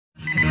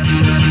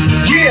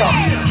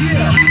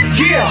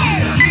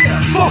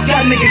Yeah, fuck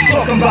that niggas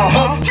talking about,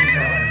 huh?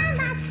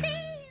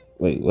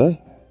 Wait,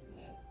 what?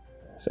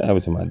 What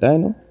happened to my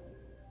dino?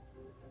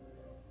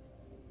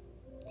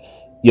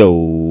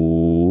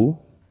 Yo,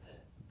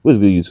 what's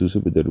good, YouTube?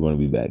 Super 30 want to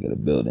be back at the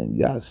building.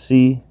 Y'all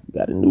see, we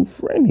got a new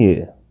friend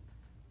here.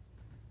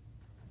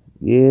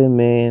 Yeah,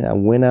 man. I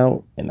went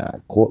out and I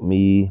caught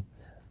me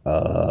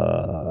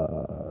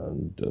the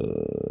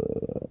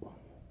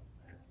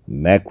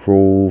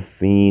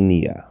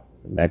macrochenia,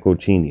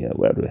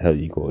 whatever the hell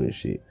you call this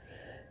shit.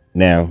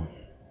 Now,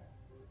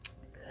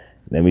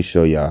 let me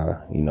show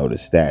y'all, the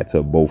stats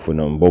of both of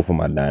them, both of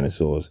my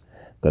dinosaurs,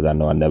 because I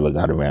know I never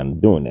got around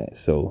to doing that.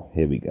 So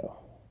here we go.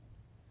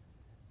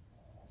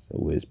 So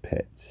where's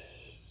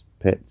pets?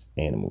 Pets,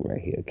 animal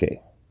right here.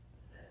 Okay.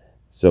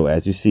 So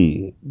as you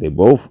see, they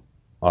both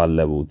are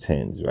level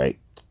 10s, right?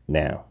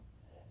 Now,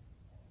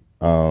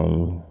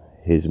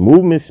 his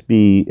movement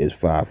speed is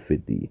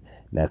 550.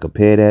 Now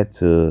compare that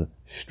to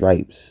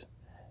Stripes,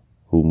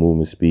 whose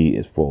movement speed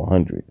is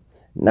 400.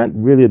 Not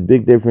really a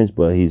big difference,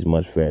 but he's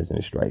much faster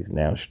than Stripes.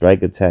 Now,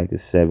 strike attack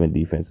is 7,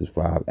 defense is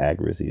 5,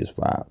 accuracy is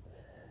 5.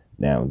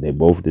 Now, they're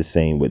both the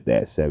same with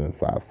that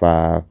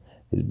 755.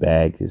 His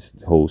bag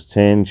holds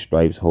 10.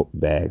 Stripes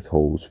bags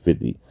holds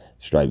 50.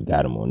 Stripe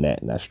got him on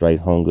that. Now,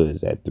 Stripe's hunger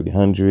is at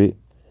 300.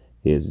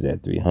 His is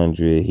at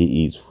 300. He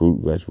eats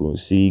fruit, vegetable, and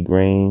seed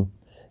grain.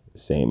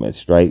 Same as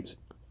Stripes.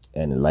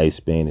 And the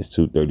lifespan is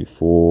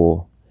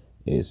 234.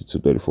 It's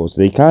 234.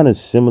 So they kind of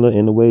similar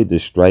in a way. The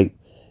Stripe,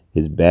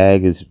 his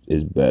bag is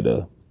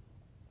better.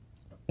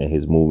 And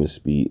his movement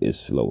speed is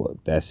slower.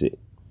 That's it.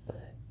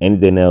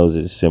 Anything else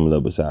is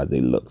similar besides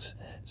their looks.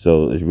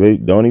 So it's really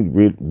the only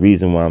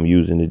reason why I'm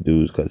using the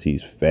dude is because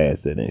he's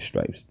faster than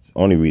Stripes. It's the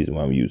only reason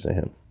why I'm using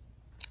him.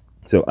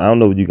 So I don't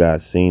know if you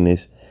guys seen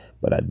this,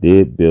 but I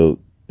did build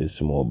this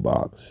small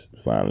box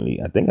finally.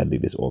 I think I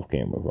did this off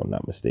camera if I'm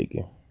not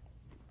mistaken.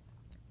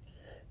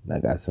 And I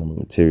got some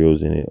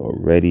materials in it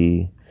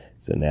already.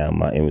 So now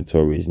my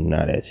inventory is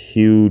not as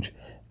huge.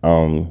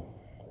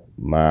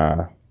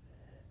 My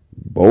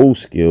bow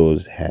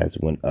skills has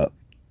went up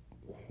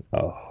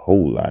a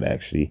whole lot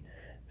actually.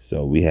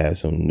 So we have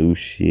some new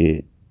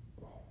shit.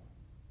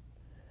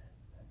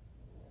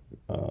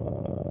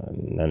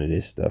 None of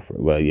this stuff.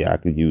 Well, yeah, I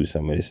could use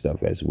some of this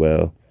stuff as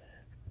well.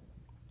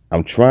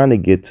 I'm trying to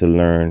get to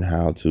learn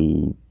how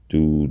to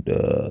do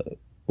the.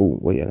 Oh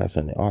wait, I got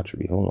something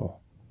archery. Hold on,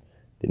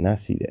 did not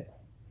see that.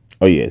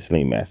 Oh yeah,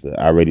 Sling Master.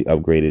 I already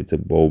upgraded to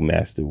Bow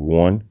Master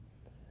 1.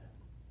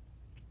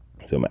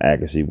 So my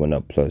accuracy went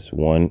up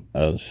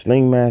 +1.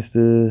 Sling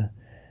Master,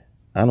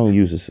 I don't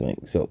use a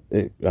sling, so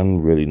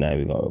I'm really not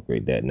even gonna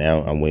upgrade that.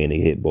 Now I'm waiting to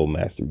hit Bow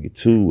Mastery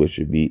 2, which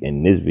should be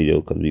in this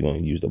video because we're gonna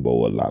use the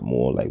bow a lot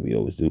more like we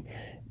always do.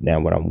 Now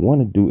what I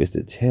want to do is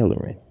the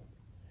tailoring,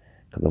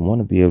 because I want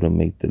to be able to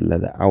make the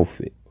leather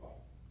outfit.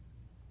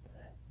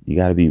 You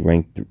got to be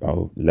ranked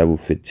level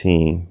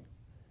 15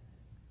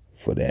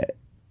 for that.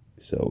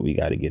 So we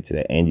got to get to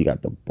that. And you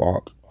got the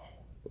bark.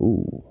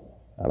 Ooh,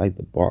 I like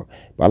the bark,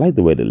 but I like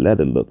the way the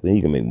leather looks. Then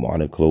you can make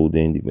modern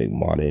clothing. You can make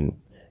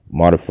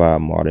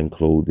modified modern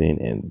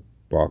clothing and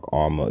bark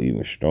armor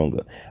even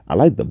stronger. I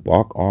like the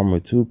bark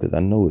armor too because I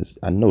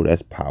know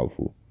that's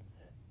powerful.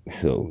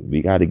 So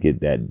we got to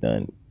get that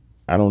done.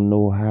 I don't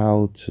know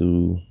how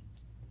to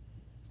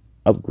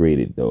upgrade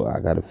it though. I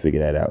got to figure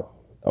that out.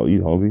 Oh,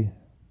 you hungry?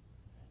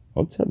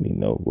 Don't tell me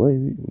no, boy.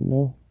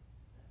 No,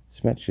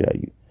 smack shit out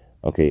you.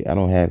 Okay, I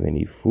don't have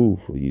any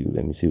food for you.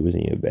 Let me see what's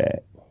in your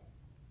bag.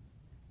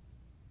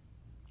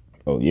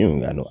 Oh, you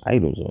don't got no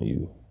items on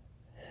you.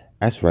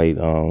 That's right.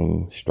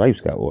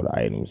 Stripes got all the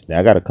items. Now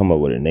I gotta come up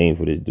with a name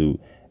for this dude.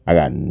 I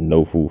got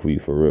no food for you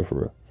for real, for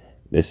real.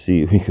 Let's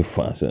see if we can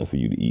find something for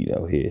you to eat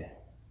out here.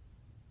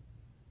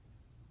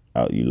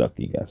 Oh, you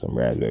lucky. You got some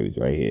raspberries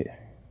right here.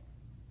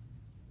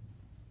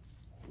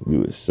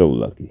 You were so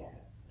lucky.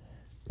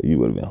 You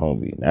would have been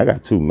hungry. Now I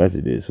got 2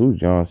 messages. Who's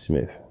John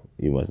Smith?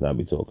 You must not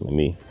be talking to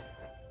me.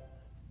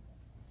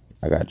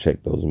 I gotta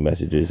check those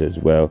messages as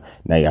well.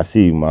 Now y'all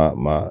see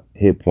my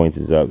hit points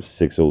is up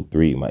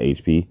 603. My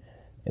HP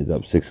is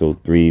up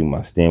 603.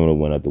 My stamina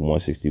went up to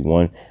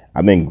 161.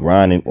 I've been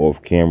grinding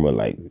off camera,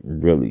 like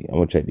really. I'm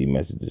gonna check these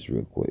messages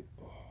real quick.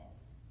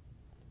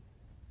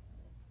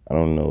 I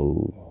don't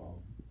know.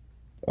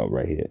 Oh,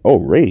 right here. Oh,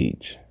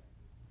 Rage.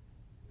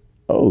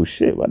 Oh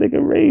shit, my nigga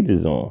Rage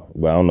is on.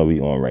 Well, I don't know if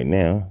he's on right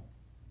now.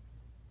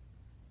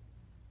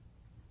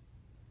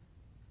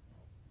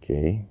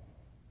 Okay.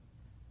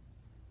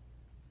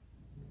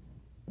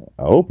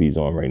 I hope he's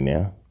on right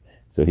now.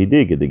 So he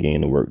did get the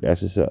game to work.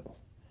 That's what's up.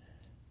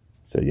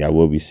 So y'all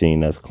will be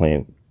seeing us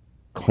clanning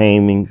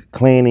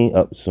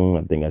up soon.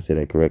 I think I said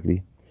that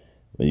correctly.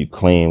 When you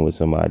clan with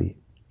somebody.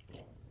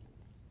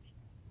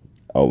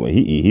 Oh, when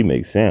he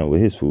makes sound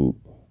with his food.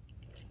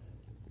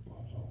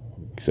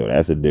 So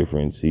that's a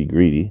difference. He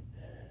greedy.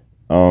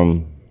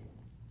 I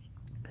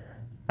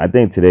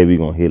think today we're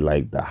gonna hit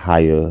like the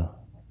higher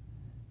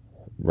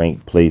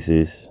ranked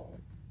places.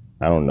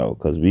 I don't know,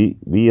 cause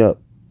we up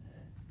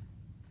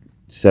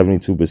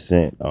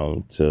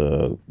 72%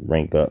 to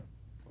rank up.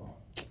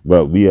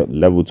 But we up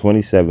level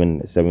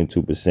 27,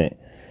 72%.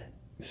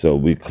 So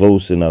we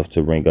close enough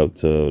to rank up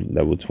to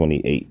level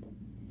 28.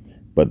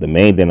 But the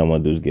main thing I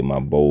want to do is get my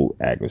bow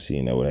accuracy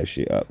and all that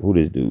shit up. Who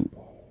this dude?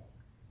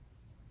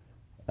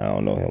 I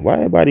don't know him. Why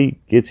everybody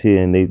gets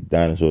here and they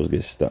dinosaurs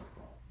get stuck?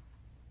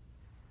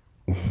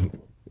 I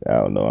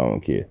don't know. I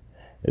don't care.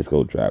 Let's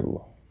go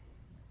travel.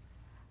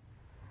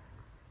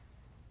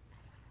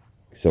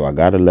 So I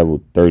got a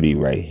level 30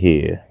 right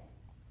here.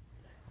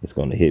 It's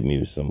going to hit me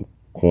with some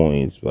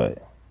coins, but...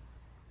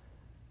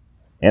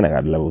 And I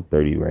got a level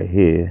 30 right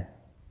here.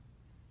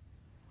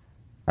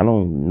 I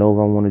don't know if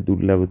I want to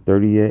do level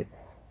 30 yet.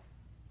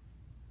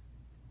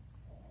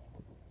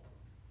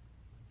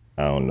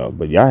 I don't know,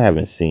 but y'all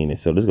haven't seen it,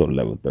 so let's go to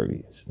level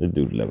 30s. Let's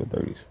do the level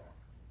 30s.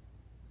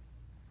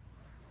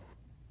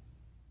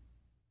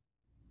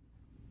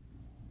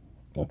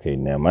 Okay,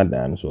 now my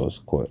dinosaur's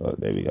caught up.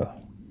 There we go.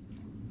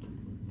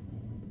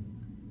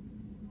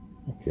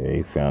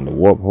 Okay, found the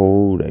warp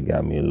hole. That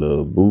got me a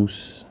little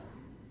boost.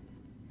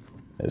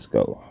 Let's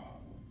go.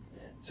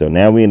 So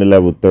now we in the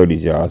level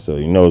 30s, y'all. So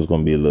you know it's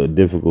going to be a little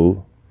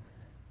difficult.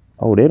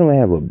 Oh, they don't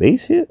have a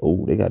base here?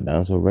 Oh, they got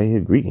dinosaur right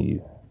here greeting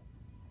you.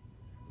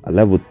 A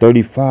level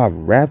 35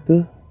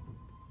 raptor?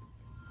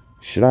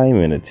 Should I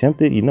even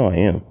attempt it? You know I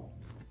am.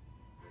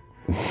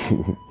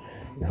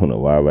 I don't know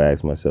why I would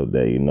ask myself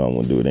that. You know I'm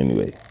going to do it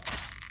anyway.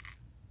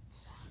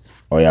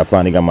 Oh, yeah, I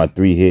finally got my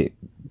 3-hit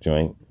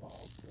joint.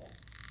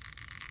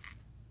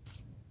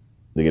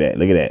 Look at that.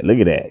 Look at that. Look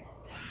at that.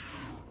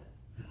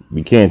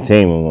 We can't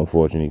tame him,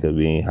 unfortunately, because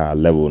we ain't high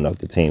level enough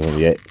to tame him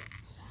yet.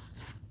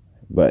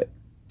 But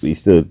we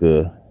still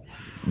could,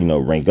 you know,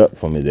 rank up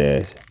from his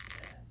ass.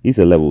 He's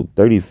a level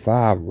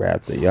 35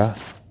 raptor, y'all.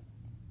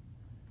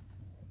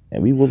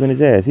 And we whooping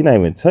his ass. He not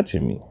even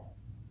touching me.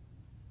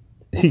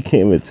 He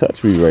can't even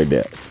touch me right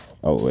there.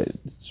 Oh, wait.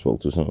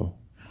 Spoke too soon.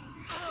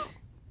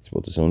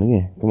 Spoke too soon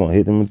again. Come on,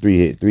 hit him with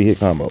 3-hit. 3-hit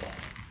combo.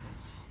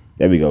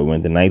 There we go.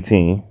 Went to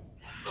 19.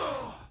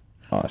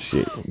 Oh,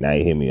 shit. Now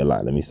he hit me a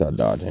lot. Let me start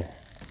dodging.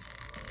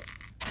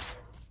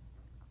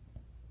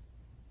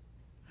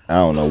 I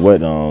don't know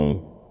what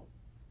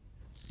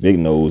Big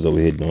Nose over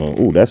here doing.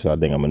 Ooh, that's what I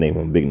think I'm going to name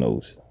him, Big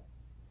Nose.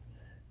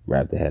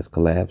 Raptor has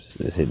collapsed.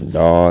 Just hitting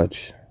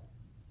dodge.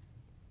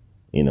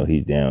 You know,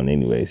 he's down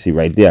anyway. See,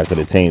 right there, I could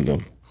have tamed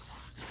him.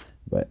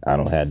 But I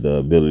don't have the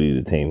ability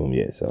to tame him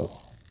yet, so.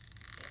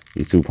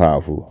 He's too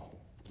powerful.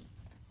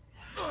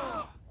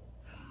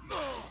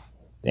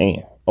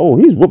 Damn. Oh,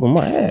 he's whooping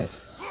my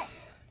ass.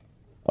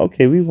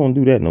 Okay, we won't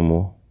do that no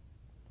more.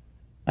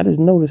 I just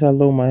noticed how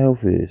low my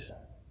health is.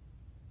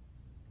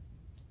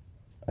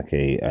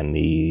 Okay, I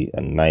need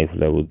a knife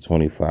level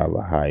 25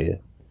 or higher.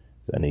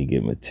 So I need to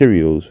get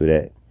materials for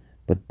that.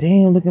 But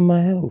damn, look at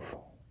my health.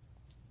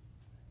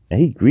 And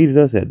he greeted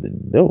us at the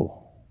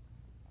door.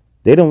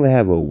 They don't even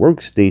have a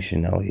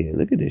workstation out here.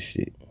 Look at this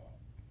shit.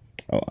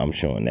 Oh, I'm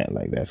showing that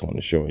like that's going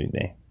to show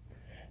anything.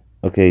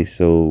 Okay,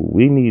 so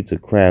we need to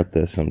craft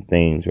us some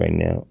things right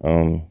now.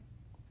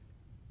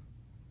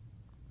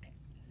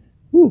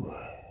 Whew,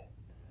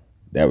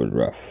 that was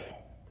rough.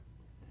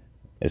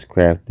 Let's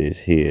craft this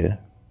here.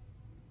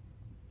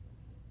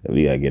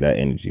 We gotta get our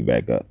energy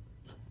back up.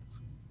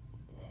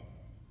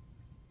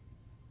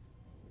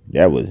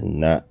 That was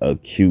not a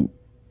cute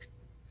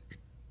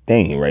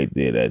thing right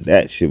there.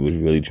 That shit was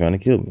really trying to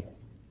kill me.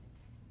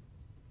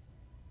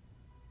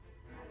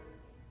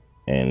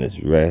 And let's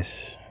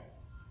rest.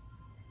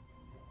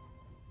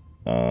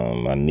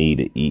 I need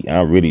to eat.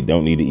 I really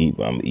don't need to eat,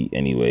 but I'm gonna eat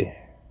anyway.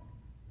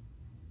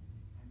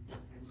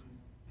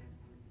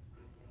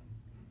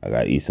 I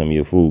gotta eat some of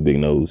your food, Big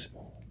Nose.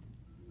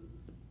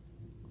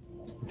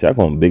 Should I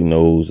call him Big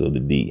Nose or the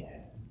D?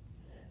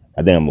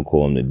 I think I'm gonna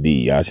call him the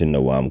D. Y'all should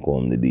know why I'm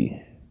calling him the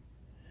D.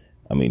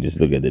 I mean, just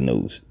look at the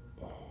nose.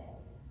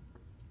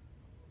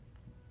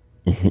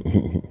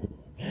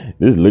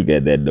 Just look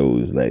at that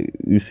nose. Like,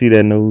 you see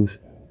that nose?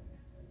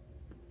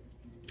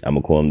 I'm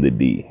gonna call him the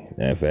D.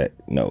 In fact,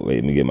 no, wait,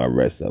 let me get my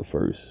rest up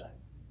first.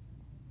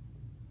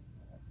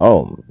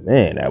 Oh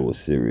man, that was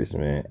serious,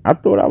 man. I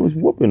thought I was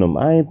whooping him.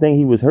 I didn't think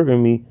he was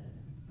hurting me.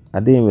 I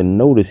didn't even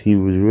notice he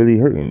was really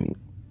hurting me.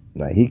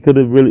 Like, he could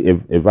have really,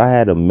 if I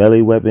had a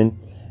melee weapon,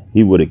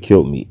 he would have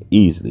killed me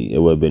easily. It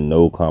would have been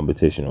no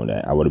competition on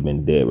that. I would have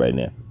been dead right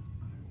now.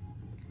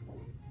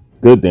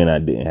 Good thing I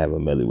didn't have a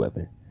melee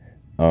weapon.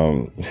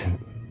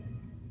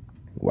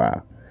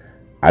 Wow.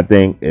 I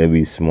think it'd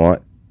be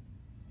smart.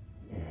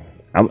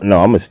 I'm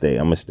gonna stay.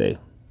 I'm gonna stay.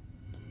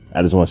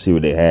 I just want to see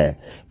what they had.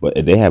 But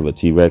if they have a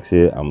T-Rex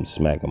here, I'm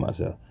smacking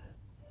myself.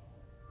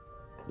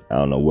 I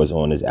don't know what's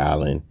on this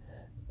island.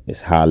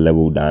 It's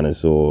high-level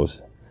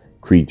dinosaurs,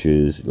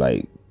 creatures.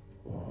 Like,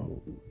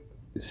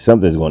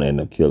 something's going to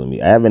end up killing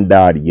me. I haven't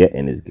died yet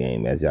in this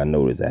game. As y'all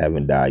notice, I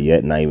haven't died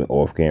yet. Not even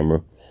off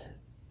camera.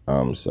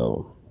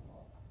 So,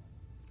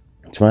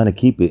 I'm trying to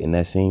keep it in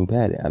that same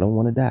pattern. I don't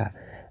want to die.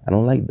 I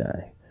don't like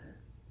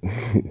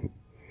dying.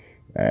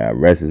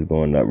 Rest is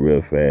going up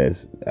real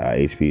fast.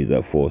 HP is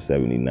up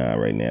 479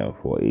 right now,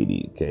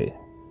 480. Okay.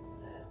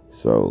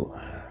 So,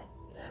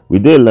 We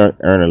did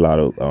earn a lot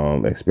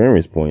of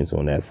experience points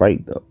on that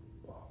fight though.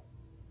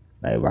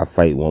 Like if I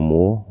fight one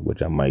more,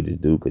 which I might just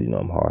do because you know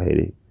I'm hard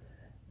headed,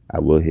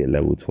 I will hit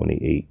level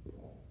 28.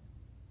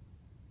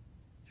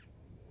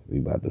 We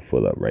about to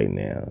full up right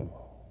now.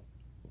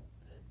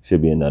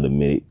 Should be another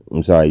minute.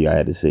 I'm sorry y'all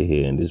had to sit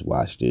here and just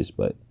watch this,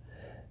 but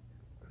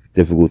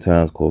difficult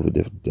times call for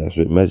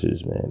desperate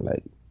measures, man.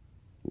 Like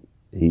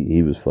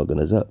he was fucking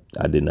us up.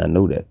 I did not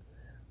know that.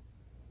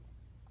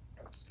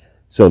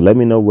 So let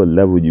me know what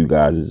level you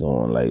guys is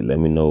on. Like let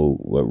me know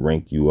what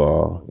rank you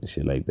are and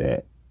shit like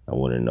that. I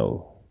want to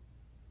know.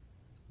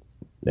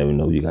 Let me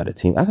know you got a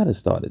team. I gotta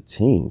start a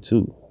team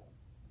too.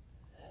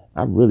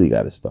 I really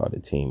gotta start a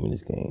team in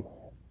this game.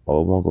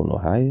 Oh, it won't go no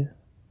higher?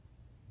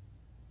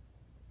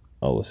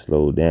 Oh, it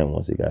slowed down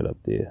once it got up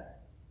there.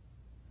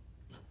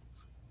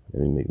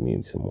 Let me make me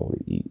some more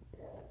to eat.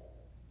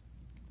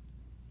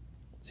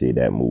 See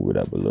that move it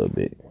up a little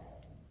bit.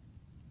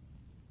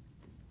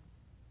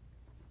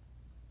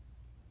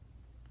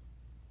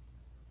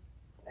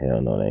 Hell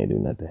no, that ain't do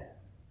nothing.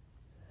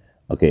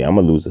 Okay, I'm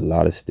gonna lose a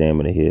lot of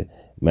stamina here.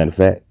 Matter of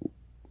fact,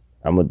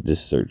 I'm gonna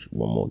just search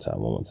one more time.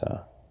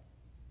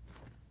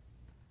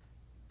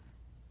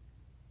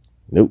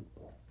 Nope.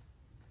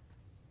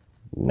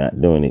 Not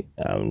doing it.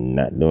 I'm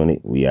not doing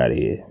it. We out of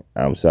here.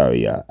 I'm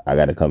sorry, y'all. I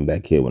gotta come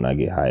back here when I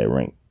get higher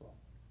rank.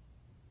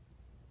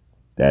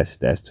 That's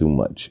too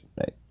much.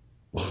 Like,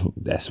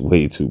 that's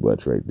way too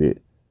much right there.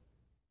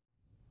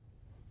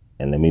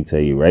 And let me tell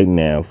you right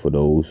now, for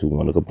those who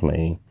want to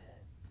complain,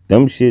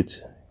 them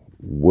shits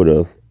would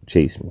have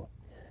chased me.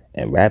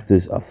 And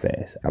raptors are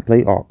fast. I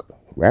play Ark.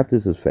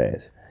 Raptors is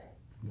fast.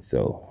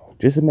 So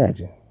just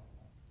imagine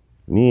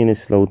me and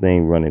this slow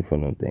thing running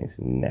from them things.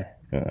 Nah.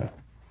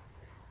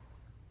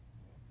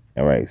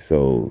 All right,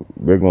 so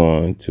we're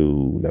going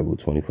to level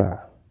 25.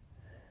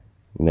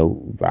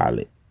 No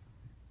violet.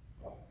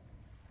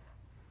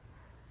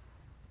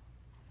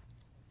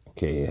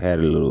 Okay, I had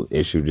a little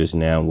issue just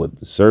now with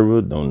the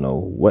server. Don't know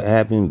what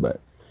happened,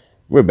 but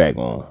we're back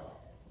on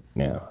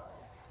now.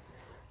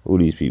 Who are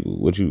these people?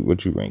 What you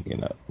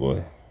ranking up,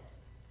 boy?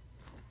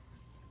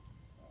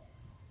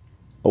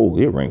 Oh,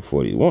 you're ranked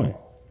 41.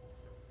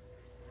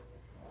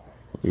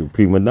 You're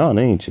prima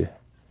donna, ain't you?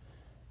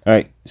 All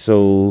right,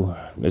 so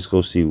let's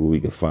go see what we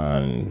can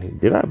find.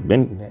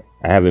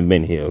 I haven't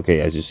been here. Okay,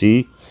 as you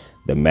see,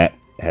 the map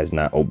has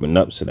not opened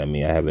up, so that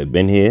means I haven't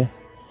been here.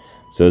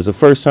 So it's the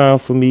first time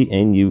for me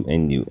and you.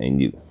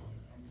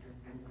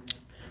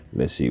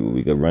 Let's see what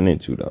we can run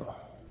into though.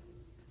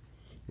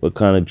 What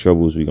kind of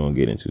troubles we gonna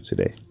get into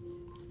today?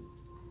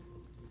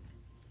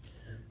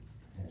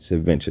 It's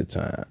adventure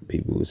time,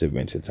 people. It's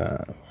adventure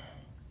time.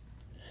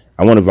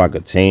 I wonder if I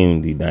could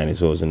tame the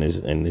dinosaurs on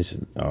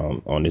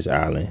this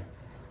island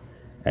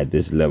at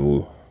this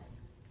level.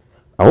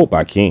 I hope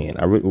I can.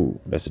 Ooh,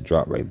 that's a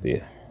drop right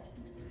there.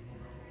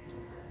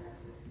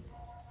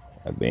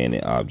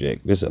 Abandoned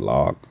object. This is a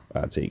log.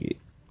 I'll take it.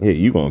 Here,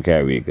 you gonna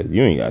carry it because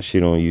you ain't got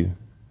shit on you.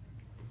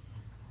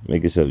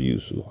 Make yourself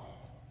useful.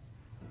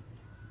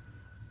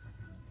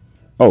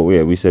 Oh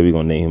yeah, we said we're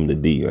gonna name him the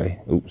D, right?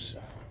 Oops.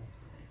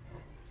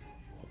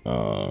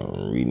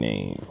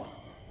 Rename.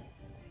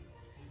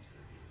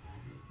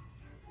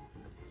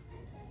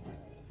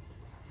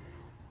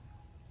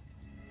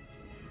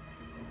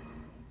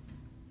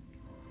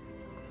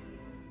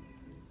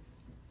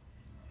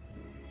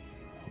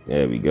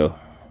 There we go.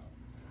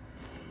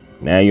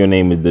 Now your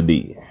name is the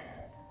D.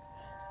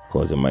 Of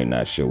course, it might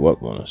not show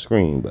up on the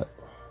screen, but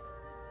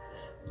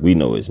we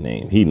know his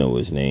name. He know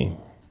his name.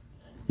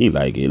 He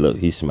like it. Look,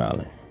 he's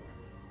smiling.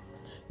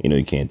 You know,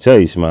 you can't tell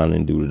he's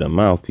smiling due to the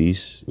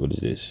mouthpiece. What is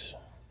this?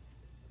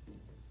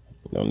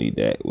 Don't need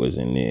that. What's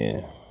in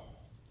there?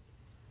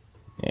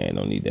 Yeah,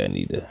 don't need that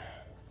neither.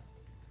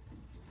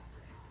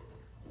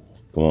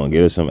 Come on,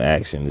 get us some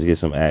action. Let's get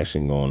some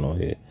action going on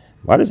here.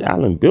 Why is this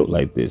island built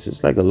like this?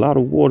 It's like a lot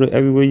of water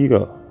everywhere you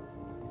go.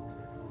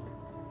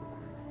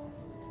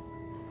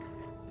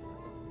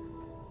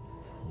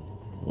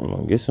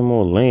 Get some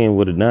more land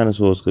where the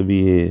dinosaurs could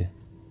be here.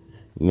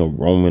 You know,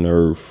 roaming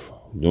Earth,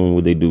 doing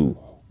what they do.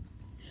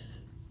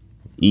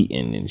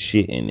 Eating and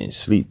shitting and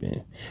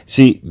sleeping.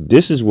 See,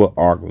 this is what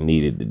Ark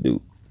needed to do.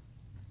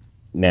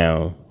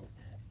 Now,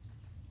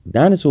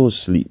 dinosaurs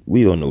sleep.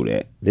 We don't know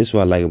that. This is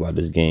what I like about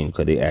this game,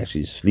 because they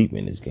actually sleep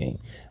in this game.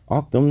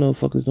 Ark, them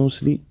motherfuckers don't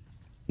sleep.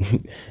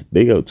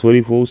 They go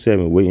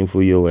 24/7 waiting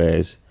for your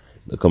ass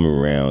to come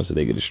around so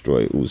they get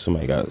destroyed. Ooh,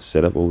 somebody got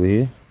set up over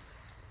here.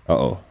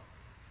 Uh-oh.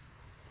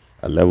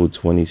 A level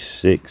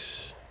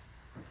 26.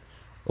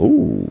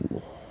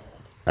 Ooh.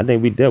 I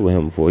think we dealt with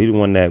him before. He the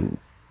one that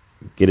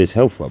get his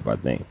health up, I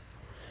think.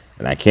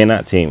 And I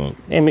cannot tame him.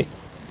 Damn it.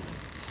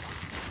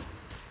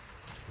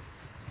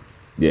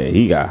 Yeah,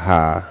 he got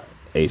high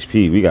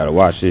HP. We gotta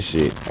watch this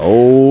shit.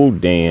 Oh,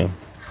 damn.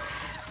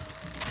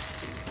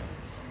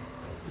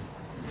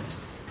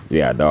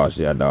 Yeah, I dodged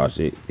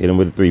it. Hit him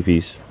with a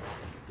 3-piece.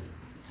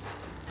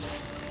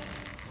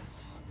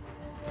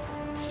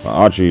 My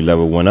archery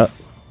level went up.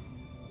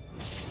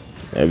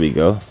 There we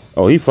go.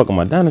 Oh, he fucking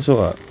my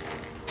dinosaur up.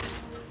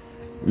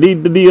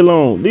 Leave the D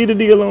alone. Leave the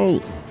D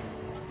alone.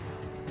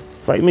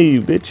 Fight me,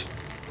 you bitch.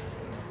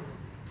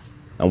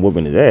 I'm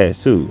whooping his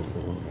ass too.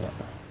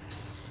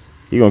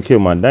 He gonna kill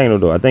my dino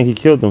though. I think he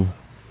killed him.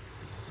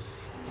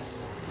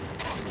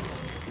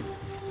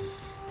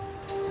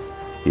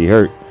 He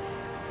hurt.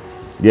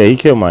 Yeah, he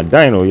killed my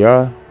dino,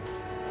 y'all.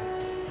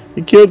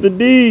 He killed the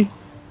D.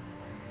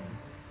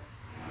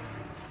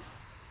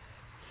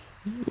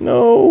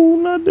 No,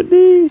 not the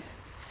D.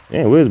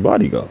 Man, where's his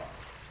body go?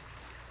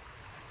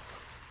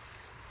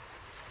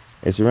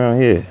 It's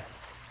around here.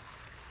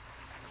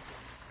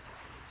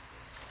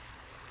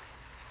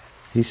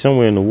 He's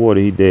somewhere in the water.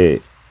 He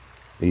dead.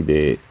 He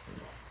dead.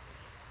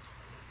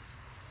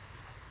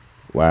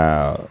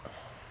 Wow.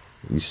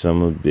 You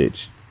son of a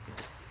bitch.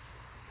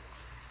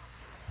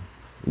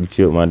 You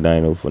killed my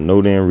dino for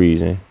no damn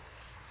reason.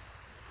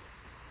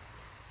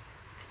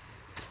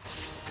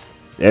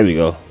 There we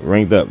go.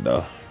 Ranked up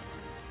though.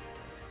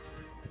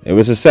 It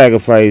was a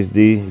sacrifice,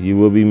 D. You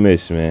will be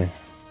missed, man.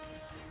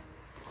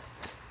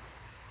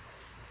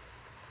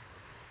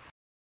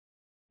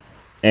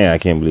 And I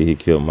can't believe he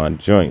killed my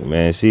joint,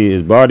 man. See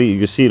his body, you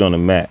can see it on the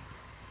map.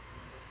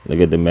 Look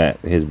at the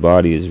map. His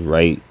body is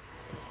right.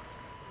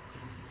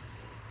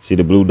 See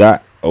the blue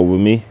dot over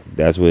me?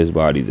 That's where his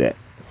body's at.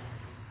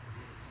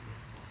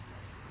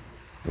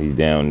 He's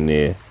down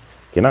there.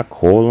 Can I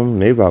call him?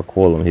 Maybe I'll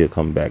call him. He'll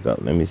come back up.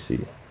 Let me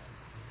see.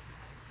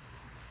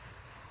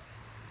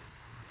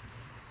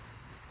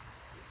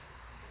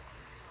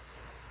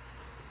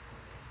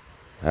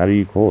 How do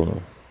you call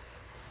him?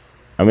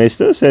 I mean, it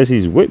still says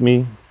he's with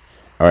me.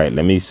 All right,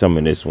 let me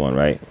summon this one,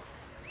 right?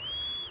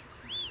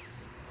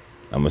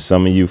 I'm going to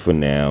summon you for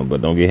now,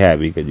 but don't get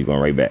happy because you're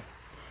going right back.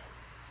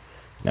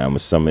 Now I'm going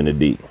to summon the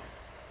D.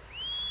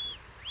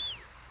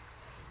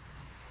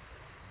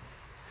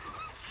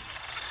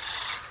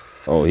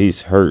 Oh,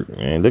 he's hurt,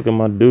 man. Look at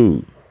my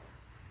dude.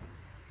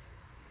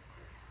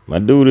 My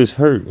dude is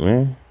hurt,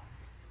 man.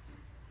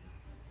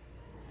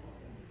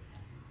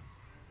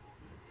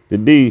 The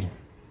D.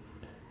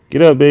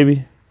 Get up,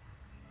 baby.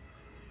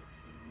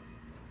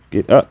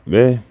 Get up,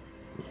 man.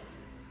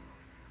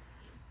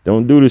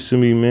 Don't do this to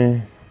me,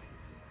 man.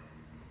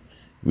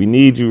 We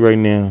need you right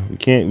now. We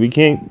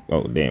can't.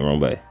 Oh, damn, wrong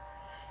way.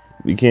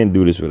 We can't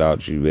do this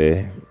without you,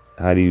 man.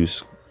 How do you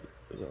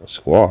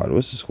squad?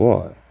 What's the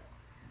squad?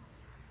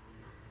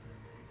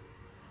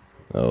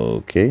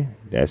 Okay,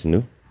 that's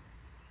new.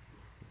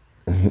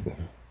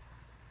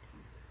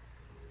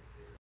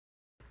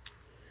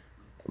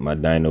 My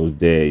dino's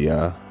dead,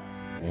 y'all.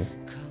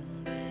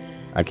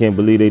 I can't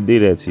believe they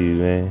did that to you,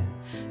 man.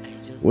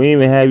 We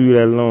ain't even have you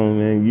that long,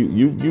 man.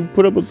 You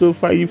put up a good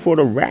fight. You fought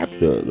a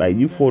raptor. Like,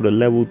 you fought a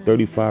level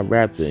 35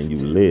 raptor and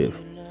you live.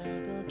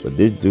 But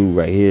this dude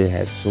right here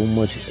has so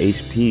much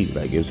HP.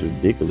 Like, it's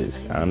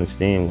ridiculous. I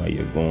understand why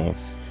you're going.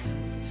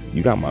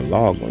 You got my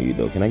log on you,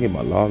 though. Can I get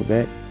my log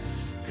back?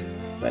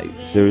 Like,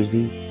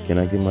 seriously? Can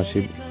I get my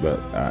shit? But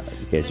I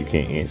guess you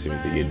can't answer me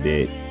because you're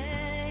dead.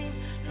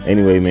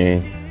 Anyway,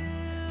 man,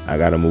 I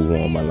gotta move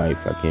on with my life.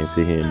 I can't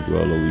sit here and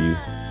dwell over you.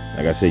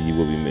 Like I said, you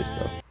will be missed,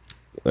 though.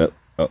 Well,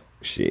 oh,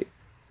 shit.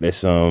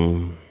 Let's,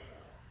 call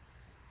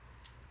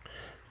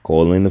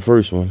in the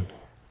first one.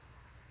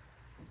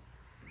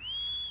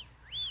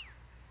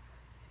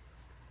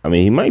 I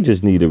mean, he might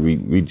just need to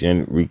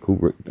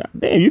recuperate. God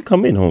damn, you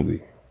come in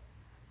hungry.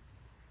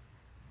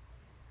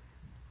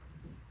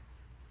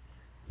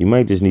 He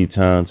might just need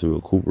time to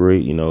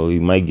recuperate. You know, he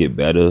might get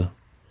better.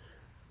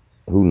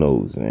 Who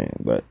knows, man?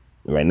 But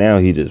right now,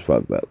 he just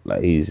fucked up.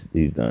 Like, he's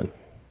done.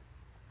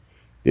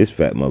 This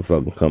fat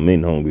motherfucker come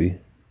in hungry.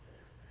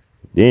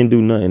 Didn't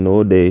do nothing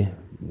all day.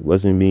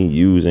 Wasn't being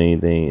used or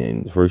anything.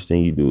 And the first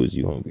thing you do is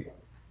you hungry.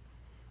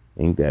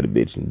 Ain't that a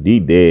bitch? D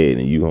dead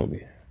and you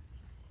hungry.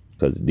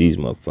 Because these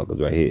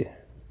motherfuckers right here.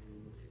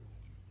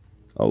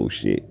 Oh,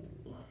 shit.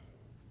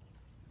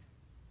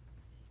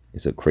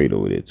 It's a crate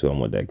over there, too. I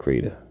want that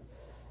crater.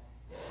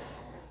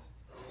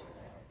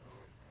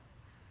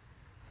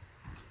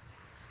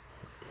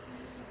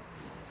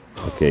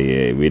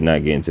 Okay, yeah, we're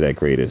not getting to that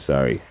crater.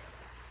 Sorry.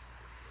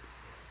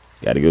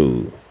 Gotta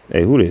go.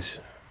 Hey, who this?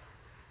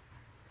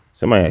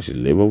 Somebody actually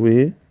live over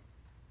here?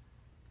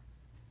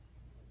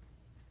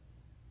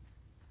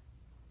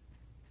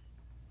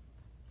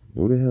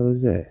 Who the hell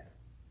is that?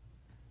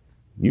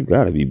 You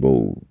gotta be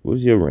bold.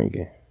 What's your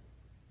ranking?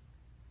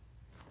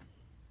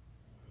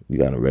 You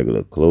got a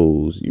regular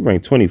clothes. You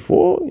rank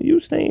 24?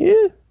 You staying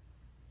here?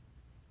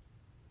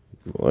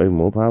 Boy,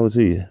 more power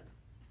to you.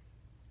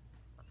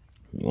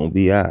 You won't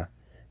be high.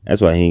 That's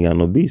why he ain't got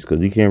no beast,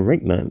 because he can't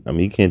rank nothing. I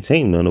mean, he can't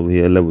tame none over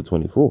here at level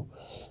 24.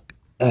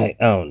 I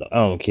don't know. I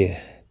don't care.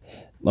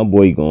 My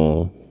boy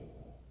gone.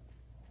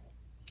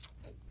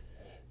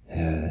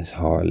 It's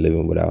hard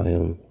living without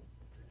him.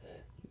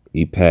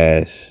 He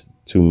passed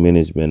 2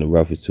 minutes, been the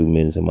roughest 2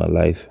 minutes of my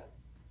life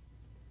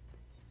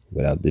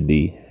without the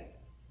D.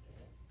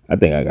 I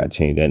think I gotta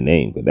change that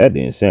name, but that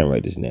didn't sound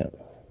right just now.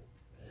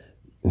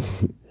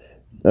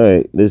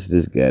 Alright, let's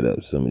just get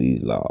up some of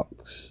these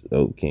logs.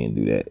 Oh, can't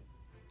do that.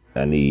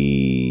 I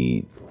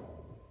need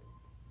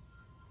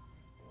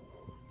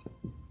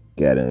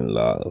Scattering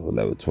log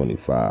level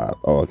 25.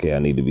 Oh, okay, I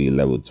need to be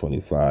level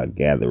 25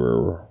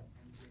 gatherer.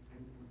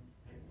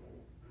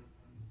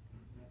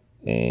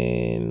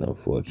 And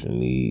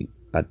unfortunately,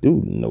 I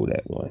do know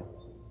that one.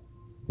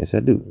 Yes, I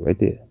do. Right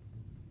there.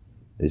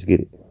 Let's get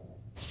it.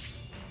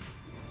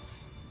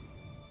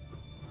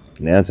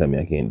 Now tell me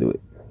I can't do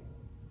it.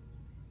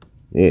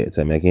 Yeah,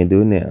 tell me I can't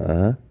do it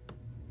now.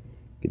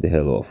 Get the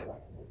hell off.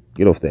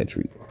 Get off that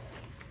tree.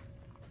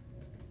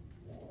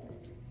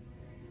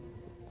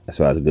 That's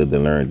why it's good to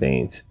learn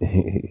things.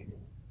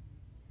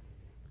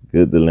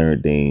 Good to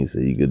learn things so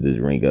you could just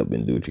rank up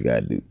and do what you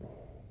gotta do.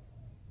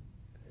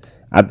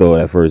 I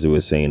thought at first it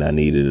was saying I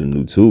needed a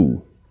new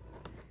tool.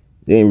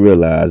 Didn't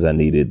realize I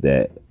needed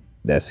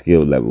that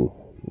skill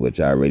level,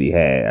 which I already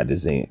had. I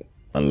just didn't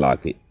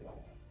unlock it.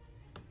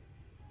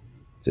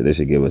 So this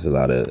should give us a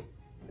lot of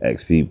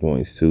XP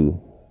points too.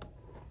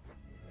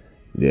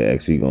 Yeah,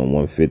 XP going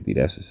 150.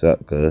 That's what's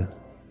up, cuz.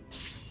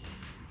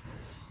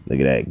 Look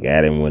at that.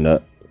 Gadding went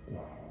up.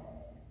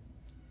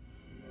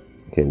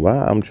 Okay, why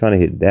I'm trying to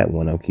hit that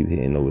one, I'll keep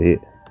hitting over here.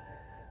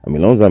 I mean,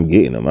 as long as I'm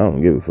getting them, I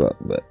don't give a fuck,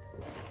 but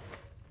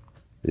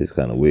it's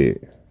kind of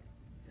weird.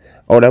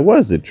 Oh, that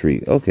was the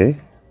tree.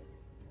 Okay.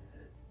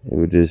 It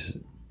would just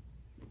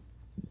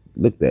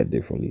look that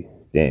differently.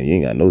 Damn, you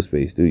ain't got no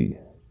space, do you?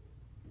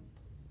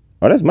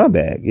 Oh, that's my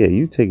bag. Yeah,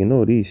 you taking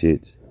all these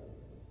shits.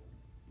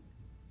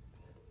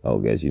 Oh,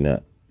 guess you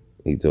not.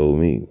 He told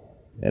me.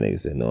 That nigga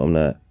said, no, I'm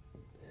not.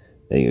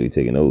 They ain't gonna be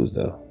taking those,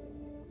 though.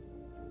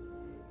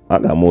 I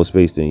got more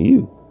space than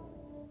you.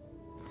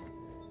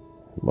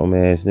 Bum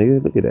ass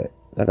nigga, look at that.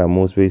 I got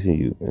more space than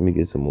you. Let me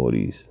get some more of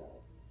these.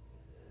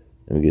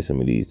 Let me get some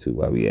of these too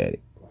while we at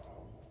it.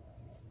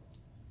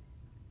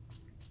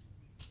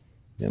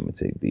 I'm gonna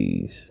take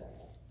these.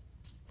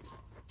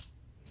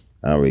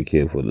 I don't really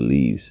care for the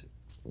leaves.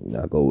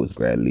 I go always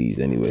grab leaves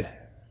anyway.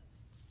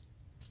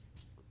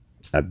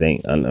 I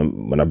think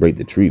when I break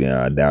the tree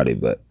down, I doubt it,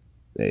 but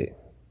hey,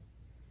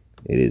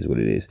 it is what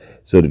it is.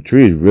 So the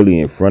tree is really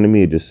in front of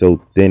me. It's just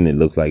so thin it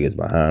looks like it's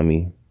behind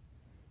me.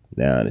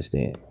 Now I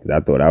understand. Because I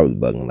thought I was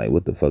bugging. Like,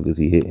 what the fuck is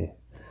he hitting?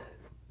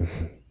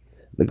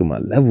 Look at my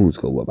levels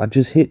go up. I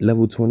just hit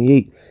level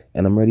 28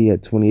 and I'm already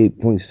at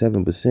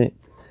 28.7%,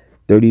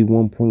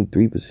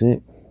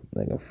 31.3%.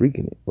 Like, I'm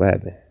freaking it. What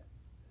happened?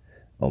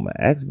 Oh, my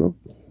axe broke?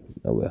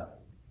 Oh, well.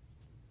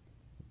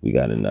 We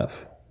got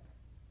enough.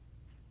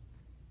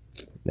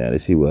 Now,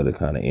 let's see what other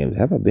kind of items.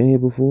 Have I been here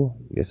before?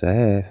 Yes, I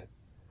have.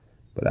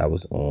 But I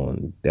was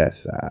on that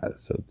side.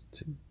 So,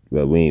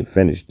 well, we ain't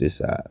finished this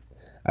side.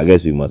 I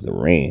guess we must have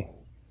ran.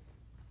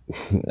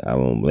 I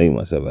won't blame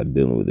myself for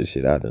dealing with the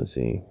shit I done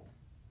seen.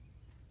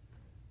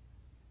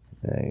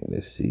 Dang,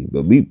 let's see.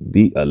 But we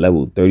beat a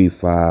level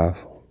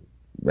 35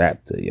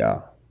 raptor,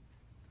 y'all.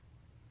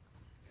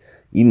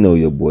 You know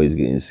your boy's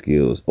getting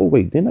skills. Oh,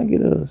 wait, didn't I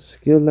get a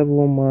skill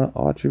level on my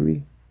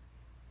archery?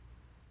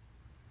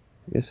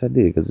 Yes, I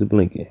did, because it's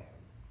blinking.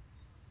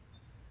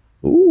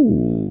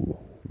 Ooh,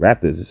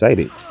 raptor's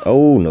excited.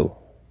 Oh, no.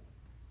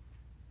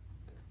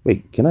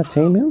 Wait, can I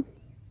tame him?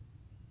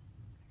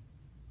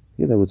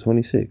 He's level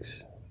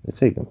 26. Let's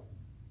take him.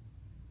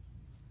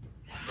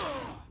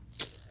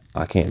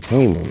 I can't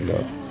tame him,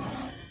 though.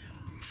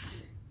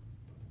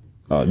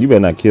 Oh, you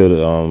better not kill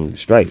the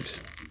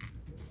stripes.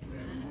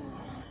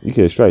 You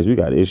kill stripes, we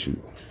got an issue.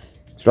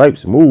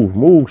 Stripes,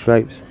 move,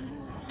 stripes.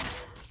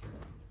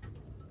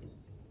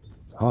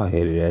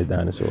 Hard-headed ass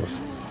dinosaurs.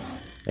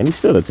 And he's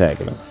still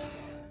attacking them.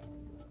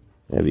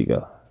 There we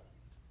go.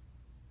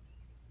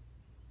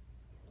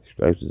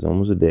 Stripes is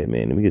almost a dead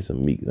man. Let me get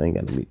some meat. I ain't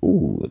got no meat.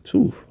 Ooh, a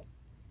tooth.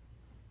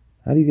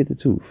 How do you get the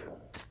tooth?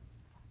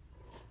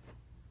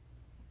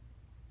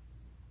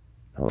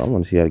 Hold on, I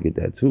want to see how to get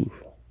that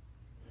tooth.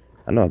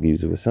 I know I can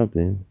use it for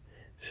something.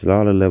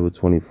 Slaughter level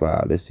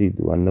 25. Let's see,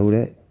 do I know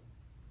that?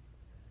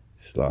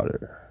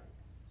 Slaughter.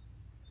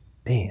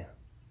 Damn.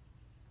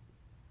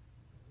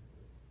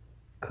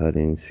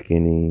 Cutting,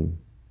 skinning,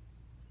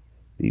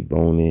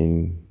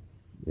 deboning.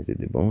 Is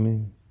it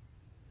deboning?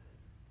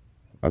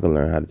 I can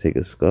learn how to take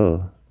a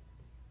skull.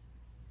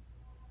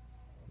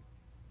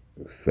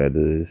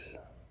 Feathers.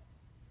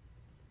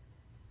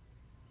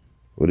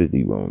 What is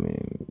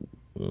deboning?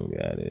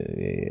 Got it.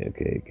 Yeah,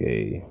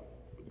 okay.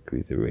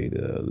 Increase the rate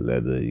of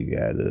leather. You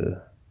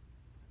gotta.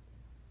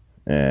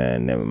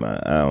 And never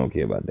mind. I don't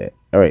care about that.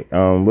 All right.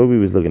 What we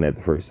was looking at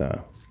the first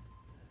time.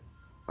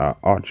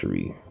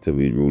 Archery. Till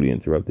we rudely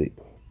interrupted.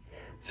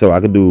 So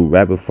I could do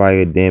rapid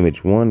fire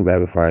damage 1,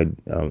 rapid fire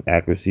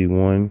accuracy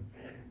 1,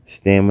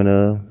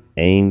 stamina,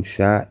 aim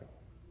shot,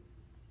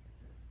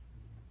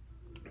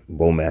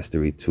 bow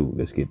mastery 2.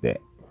 Let's get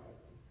that.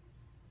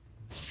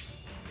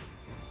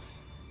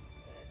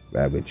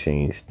 Rapid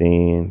chain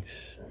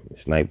stance,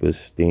 sniper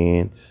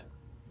stance.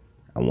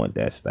 I want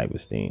that sniper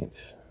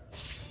stance.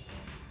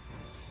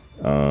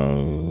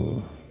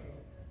 I'm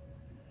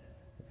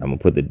gonna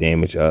put the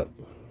damage up.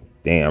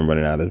 Damn, I'm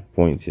running out of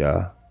points,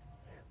 y'all.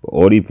 But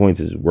all these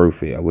points is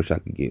worth it. I wish I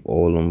could get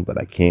all of them, but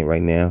I can't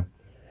right now.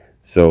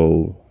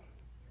 So,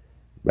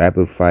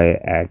 rapid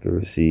fire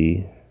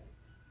accuracy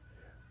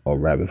or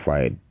rapid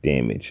fire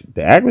damage.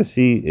 The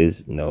accuracy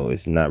is, no,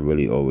 it's not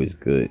really always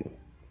good.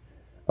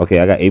 Okay,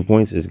 I got 8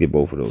 points. Let's get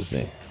both of those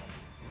then.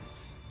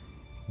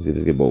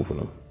 Let's get both of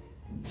them.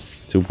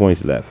 2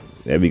 points left.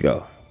 There we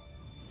go.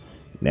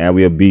 Now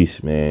we a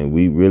beast, man.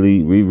 We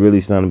really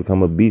starting to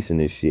become a beast in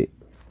this shit.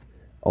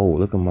 Oh,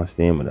 look at my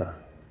stamina.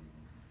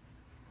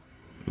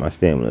 My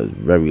stamina is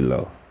very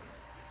low.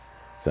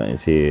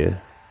 Something's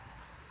here.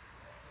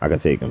 I can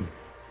take him.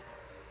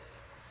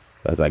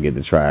 Plus I get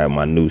to try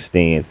my new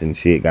stance and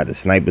shit. Got the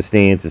sniper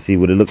stance to see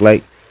what it look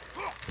like.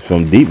 It's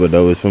from deeper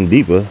though. It's from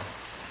deeper.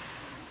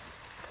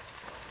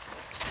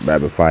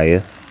 Rapid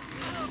fire.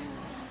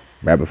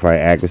 Rapid fire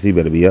accuracy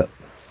better be up.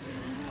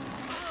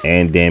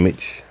 And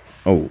damage.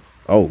 Oh,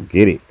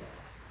 get it.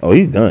 Oh,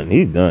 he's done.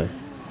 He's done.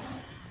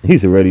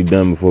 He's already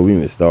done before we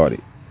even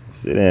started.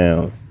 Sit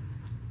down.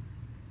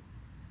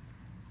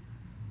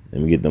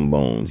 Let me get them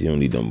bones. You don't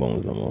need them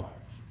bones no more.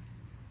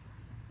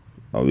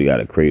 Oh, we got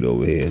a crate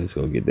over here. Let's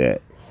go get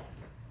that.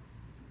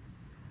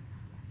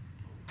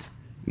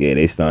 Yeah,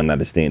 they starting not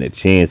to stand a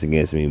chance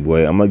against me,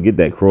 boy. I'm going to get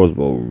that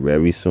crossbow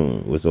very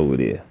soon. What's over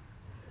there?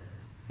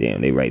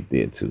 Damn, they right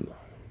there, too.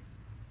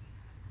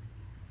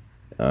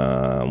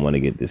 I want to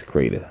get this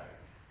crater.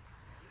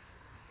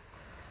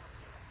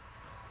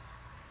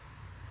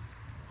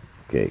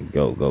 Okay,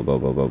 go.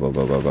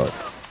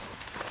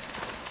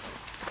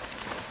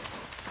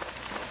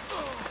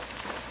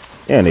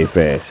 And they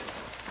fast.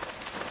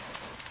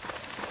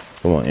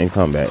 Come on, in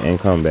combat.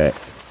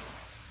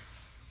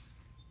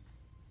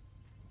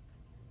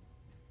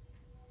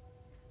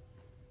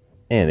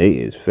 And they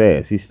is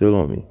fast. He's still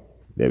on me.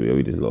 There we go.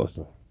 We just lost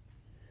him.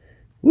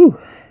 Woo.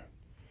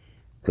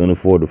 Couldn't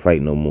afford to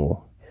fight no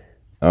more.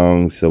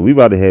 So we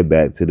about to head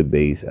back to the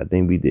base. I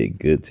think we did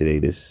good today.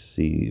 Let's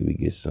see if we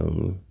get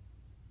some.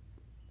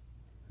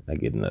 I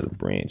get another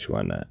branch.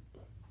 Why not?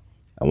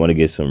 I want to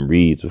get some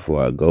reeds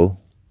before I go.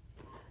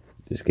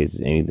 Just in case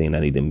there's anything I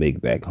need to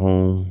make back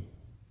home.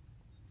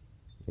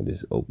 And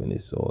just open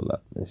this all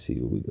up and see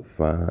what we can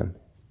find.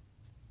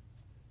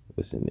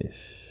 What's in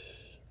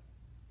this?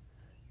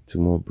 2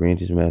 more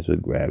branches matched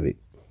with gravity.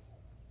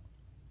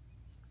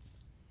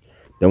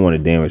 Don't want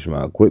to damage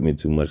my equipment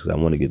too much because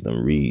I want to get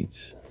them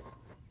reeds.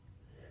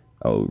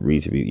 Oh,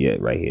 reeds should be, yeah,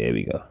 right here. There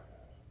we go.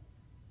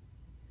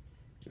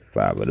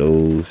 5 of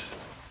those.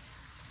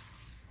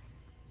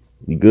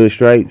 You good,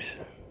 Stripes?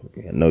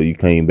 I know you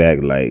came back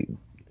like,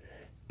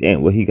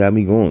 damn, what he got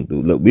me going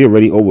through. Look, we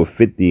already over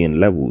 50 in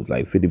levels,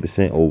 like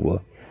 50%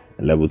 over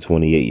level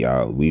 28,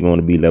 y'all. We going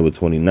to be level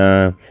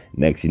 29.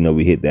 Next, you know,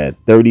 we hit that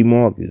 30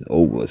 mark, is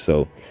over.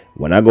 So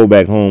when I go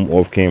back home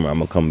off camera, I'm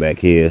going to come back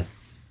here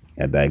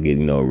after I get,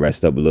 you know,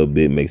 rest up a little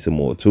bit, make some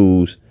more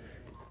tools.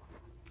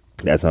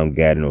 That's how I'm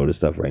gathering all this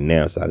stuff right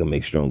now so I can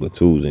make stronger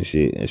tools and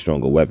shit and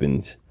stronger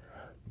weapons.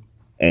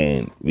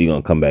 And we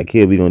going to come back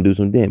here. we going to do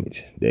some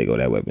damage. There you go.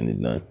 That weapon is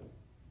done.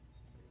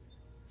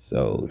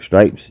 So,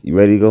 Stripes, you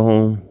ready to go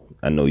home?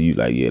 I know you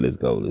like, yeah, let's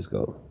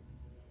go.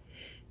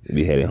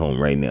 We headed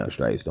home right now,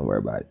 Stripes. Don't worry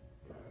about it.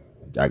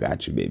 I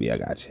got you, baby. I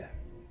got you.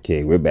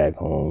 Okay, we're back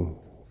home,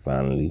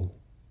 finally.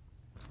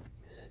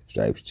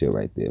 Stripes, chill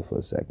right there for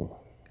a second.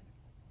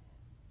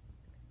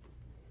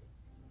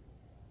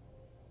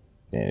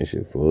 Damn, this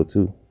shit full,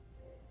 too.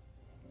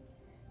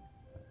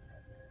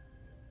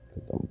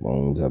 Put them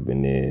bones up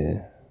in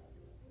there.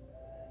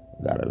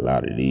 Got a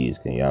lot of these.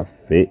 Can y'all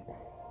fit?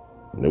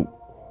 Nope.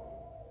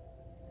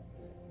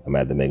 I'm gonna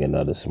have to make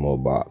another small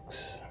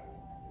box.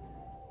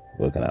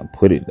 Where can I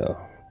put it though?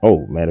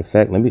 Oh, matter of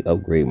fact, let me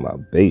upgrade my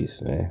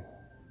base, man.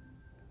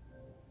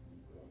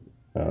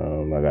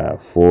 I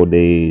got 4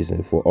 days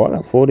and 4. Oh, I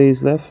got 4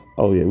 days left.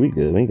 Oh yeah, we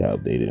good. We ain't got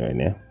updated right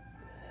now.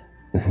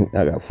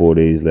 I got 4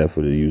 days left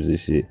for to use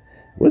this shit.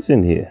 What's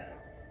in here?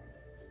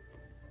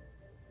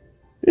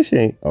 This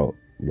ain't. Oh,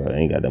 but I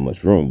ain't got that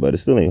much room, but it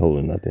still ain't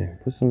holding nothing.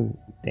 Put some.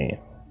 Damn.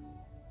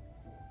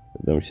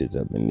 Put them shits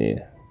up in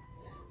there.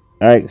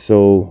 All right,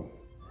 so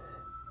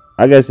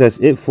I guess that's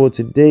it for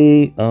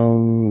today.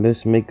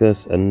 Let's make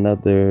us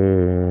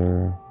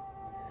another.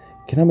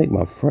 Can I make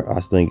my furnace? I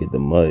still ain't get the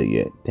mud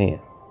yet. Damn.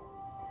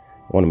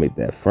 I want to make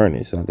that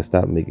furnace so I can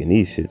stop making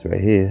these shits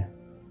right here.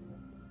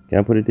 Can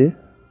I put it there?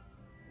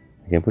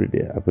 I can't put it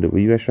there. I put it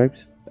where you at,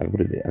 Stripes? I can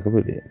put it there. I can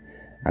put it there.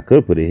 I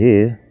could put it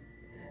here,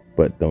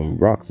 but them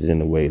rocks is in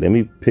the way. Let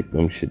me pick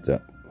them shits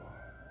up.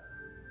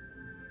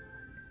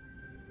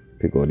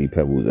 Pick all these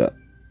pebbles up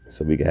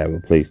so we can have a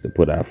place to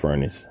put our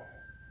furnace.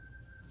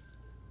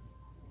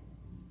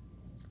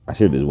 I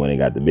should have just went and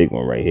got the big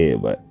one right here,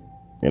 but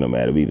it don't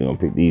matter. We gonna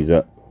pick these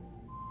up.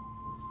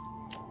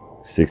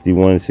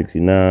 61,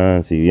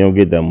 69. See, you don't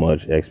get that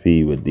much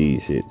XP with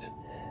these shits.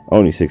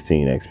 Only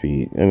 16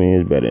 XP. I mean,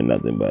 it's better than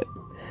nothing, but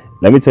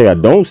let me tell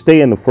you, don't stay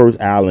in the first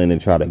island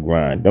and try to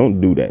grind. Don't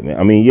do that, man.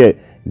 I mean, yeah,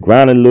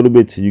 grind a little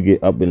bit till you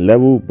get up in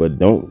level, but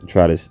don't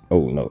try to.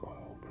 Oh no,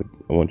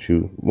 I want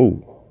you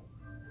move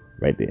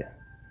right there.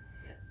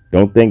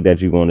 Don't think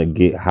that you're gonna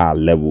get high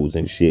levels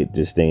and shit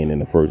just staying in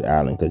the first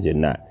island, because you're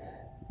not.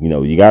 You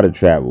know, you gotta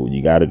travel.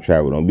 You gotta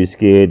travel. Don't be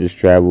scared. Just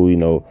travel. You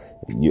know,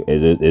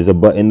 there's a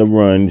button to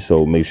run,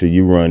 so make sure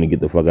you run and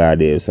get the fuck out of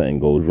there if something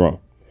goes wrong.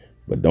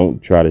 But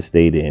don't try to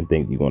stay there and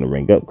think you're gonna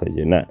rank up, because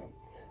you're not.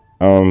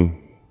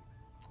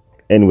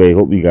 Anyway,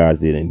 hope you guys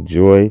did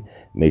enjoy.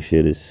 Make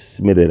sure to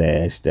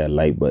smash that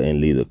like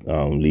button.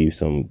 Leave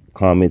some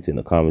comments in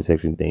the comment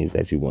section, things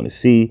that you want to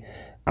see.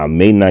 I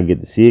may not get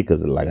to see it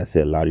because, like I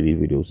said, a lot of these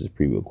videos is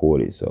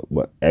pre-recorded. So,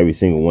 but every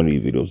single one of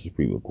these videos is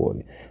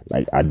pre-recorded.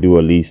 Like, I do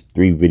at least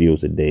 3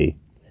 videos a day,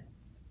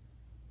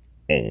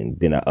 and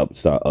then I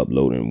start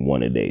uploading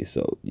 1 a day.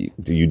 So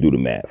you do the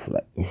math.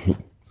 Like,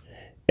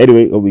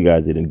 anyway, hope you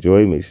guys did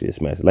enjoy. Make sure you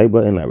smash the like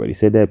button. I already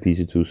said that.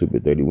 Peace to Super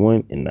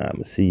 31, and I'm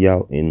gonna see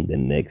y'all in the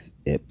next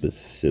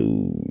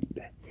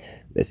episode.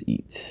 Let's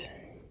eat.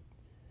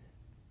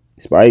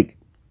 Spike,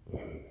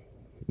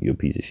 you're a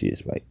piece of shit,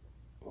 Spike.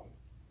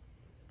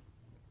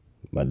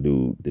 My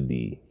dude, the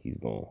D, he's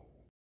gone.